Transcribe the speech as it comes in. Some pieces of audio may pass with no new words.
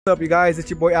What's up, you guys? It's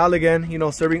your boy Al again,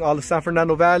 serving all the San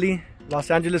Fernando Valley, Los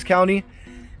Angeles County.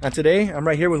 And today I'm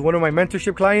right here with one of my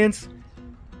mentorship clients,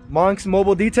 Monk's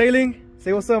Mobile Detailing.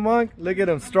 Say what's up, Monk. Look at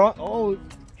him, strong. Oh,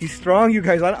 he's strong, you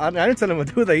guys. I didn't tell him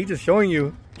to do that. He's just showing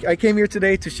you. I came here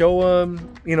today to show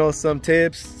him, some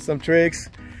tips, some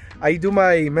tricks. I do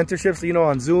my mentorships,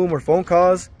 on Zoom or phone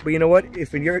calls. But you know what?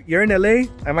 If you're in LA,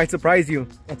 I might surprise you.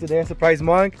 And today I surprised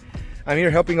Monk. I'm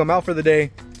here helping him out for the day.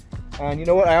 And you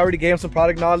know what? I already gave him some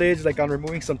product knowledge, like on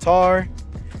removing some tar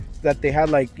that they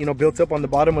had, built up on the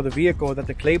bottom of the vehicle that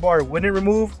the clay bar wouldn't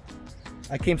remove.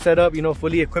 I came set up,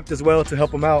 fully equipped as well to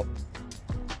help him out.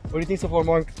 What do you think so far,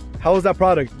 Monk? How is that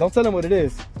product? Don't tell him what it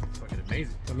is. It's fucking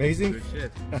amazing. Amazing? Good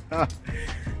shit.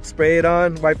 Spray it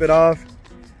on, wipe it off.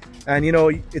 And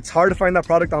it's hard to find that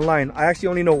product online. I actually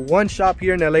only know one shop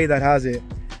here in LA that has it.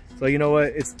 So you know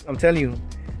what? I'm telling you,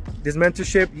 this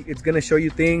mentorship, it's gonna show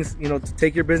you things, to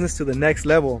take your business to the next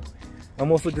level.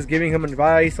 I'm also just giving him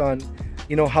advice on,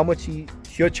 how much he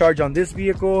should charge on this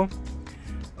vehicle,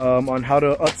 on how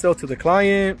to upsell to the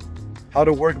client, how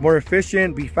to work more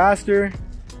efficient, be faster.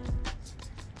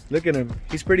 Look at him.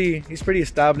 He's pretty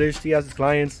established. He has his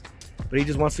clients, but he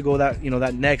just wants to go that,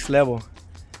 that next level.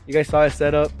 You guys saw his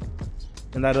setup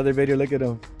in that other video. Look at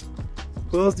him.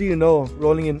 Who else do you know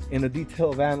rolling in a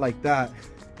detail van like that?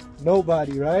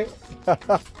 Nobody, right?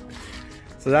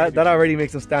 So that already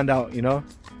makes him stand out, Look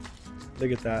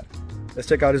at that. Let's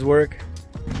check out his work.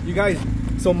 You guys,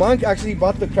 so Monk actually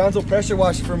bought the Kranzel pressure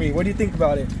washer for me. What do you think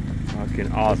about it?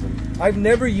 Fucking awesome. I've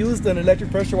never used an electric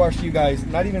pressure washer, you guys.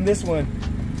 Not even this one.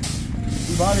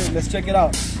 We bought it. Let's check it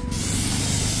out.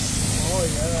 Oh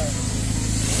yeah.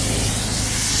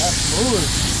 That's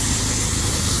smooth.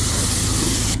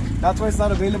 That's why it's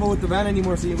not available with the van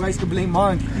anymore, so you guys can blame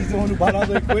Monk. He's the one who bought all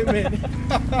the equipment.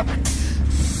 Wow.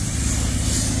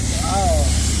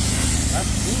 That's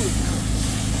smooth.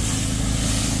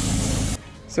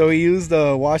 So we used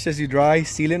the wash as you dry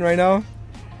sealant right now.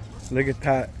 Look at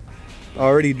that.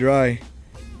 Already dry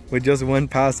with just one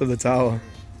pass of the towel.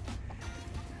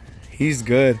 He's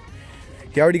good.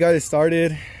 He already got it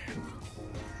started.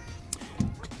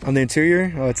 On the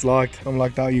interior, oh, it's locked. I'm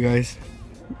locked out, you guys.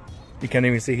 You can't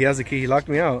even see. He has the key. He locked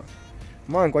me out.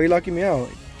 Monk, why are you locking me out?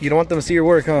 You don't want them to see your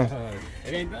work, huh?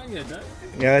 It ain't done yet, huh?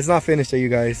 Yeah, it's not finished yet, you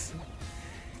guys.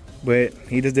 But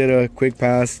he just did a quick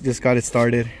pass. Just got it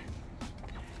started.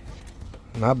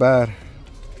 Not bad.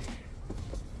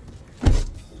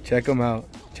 Check him out.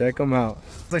 Check him out.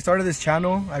 Since I started this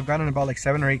channel, I've gotten about like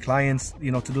 7 or 8 clients, to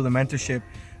do the mentorship.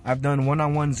 I've done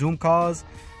one-on-one Zoom calls.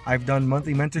 I've done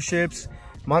monthly mentorships.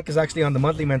 Monk is actually on the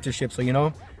monthly mentorship, so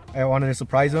I wanted to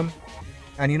surprise him.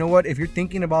 And you know what? If you're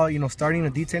thinking about, starting a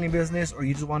detailing business, or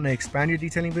you just want to expand your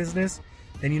detailing business,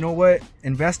 then you know what?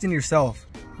 Invest in yourself,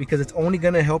 because it's only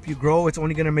going to help you grow. It's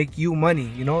only going to make you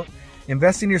money,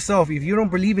 Invest in yourself. If you don't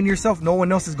believe in yourself, no one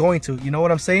else is going to. You know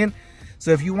what I'm saying?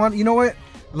 So if you want, you know what?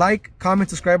 Like, comment,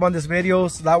 subscribe on this video,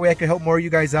 so that way I can help more of you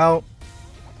guys out.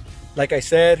 Like I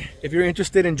said, if you're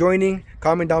interested in joining,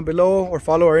 comment down below or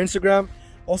follow our Instagram.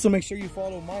 Also, make sure you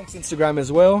follow Monk's Instagram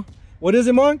as well. What is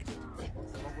it, Monk?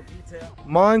 Mobile Detail.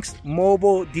 Monk's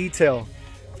Mobile Detail.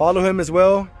 Follow him as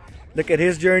well. Look at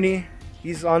his journey.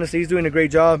 He's doing a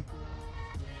great job.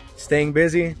 Staying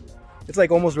busy. It's like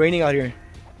almost raining out here.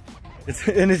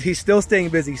 And he's still staying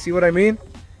busy. See what I mean?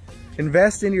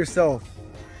 Invest in yourself.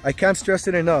 I can't stress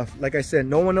it enough. Like I said,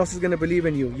 no one else is going to believe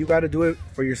in you. You got to do it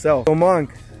for yourself. So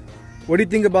Monk, what do you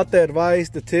think about the advice,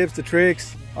 the tips, the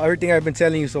tricks, everything I've been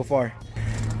telling you so far?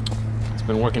 It's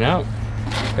been working out.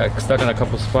 Got stuck in a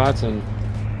couple spots and...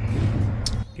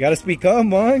 You got to speak up,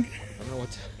 Monk. I don't know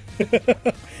what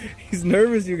to... He's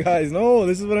nervous, you guys. No,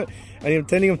 this is what I'm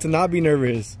telling him to not be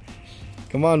nervous.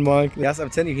 Come on, Monk. Yes, I'm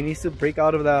telling you, he needs to break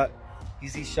out of that.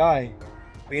 He's shy.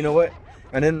 But you know what?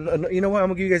 And then, you know what? I'm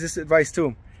going to give you guys this advice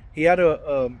too. He had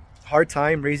a hard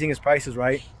time raising his prices,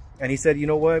 right? And he said, you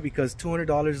know what? Because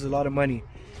 $200 is a lot of money.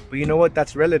 But you know what?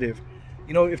 That's relative.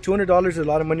 If $200 is a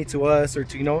lot of money to us, or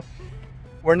to,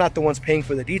 we're not the ones paying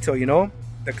for the detail,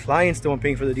 The client's the one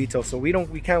paying for the detail. So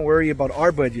we can't worry about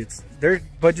our budgets. Their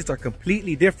budgets are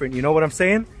completely different. You know what I'm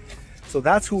saying? So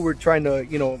that's who we're trying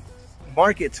to,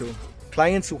 market to.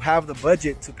 Clients who have the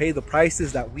budget to pay the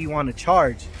prices that we want to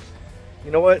charge.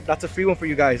 You know what? That's a free one for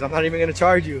you guys. I'm not even going to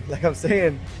charge you, like I'm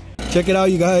saying. Check it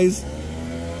out, you guys.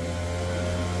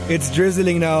 It's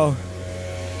drizzling now.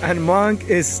 And Monk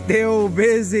is still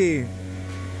busy.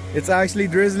 It's actually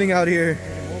drizzling out here.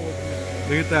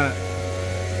 Look at that.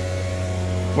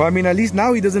 Well, I mean, at least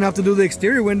now he doesn't have to do the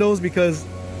exterior windows because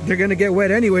they're going to get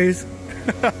wet anyways.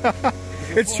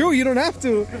 It's true, you don't have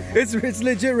to. It's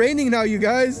legit raining now, you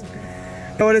guys.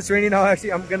 know what, it's raining now.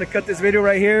 Actually, I'm gonna cut this video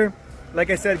right here. Like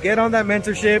I said, get on that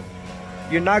mentorship.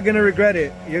 You're not gonna regret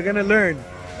it. You're gonna learn.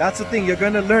 That's the thing, you're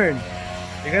gonna learn.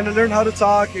 You're gonna learn how to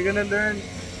talk. You're gonna learn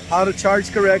how to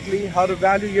charge correctly, how to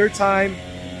value your time,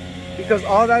 because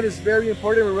all that is very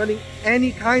important when running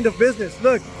any kind of business.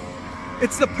 Look,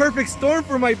 it's the perfect storm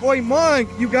for my boy Monk.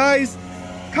 You guys,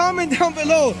 comment down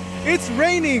below. It's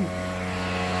raining.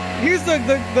 Here's the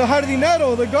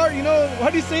jardinero, the guard, you know,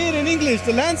 how do you say it in English?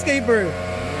 The landscaper.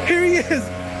 Here he is,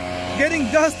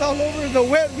 getting dust all over the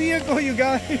wet vehicle, you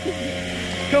guys.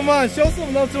 Come on, show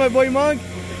some love to my boy Monk,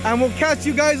 and we'll catch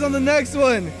you guys on the next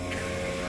one.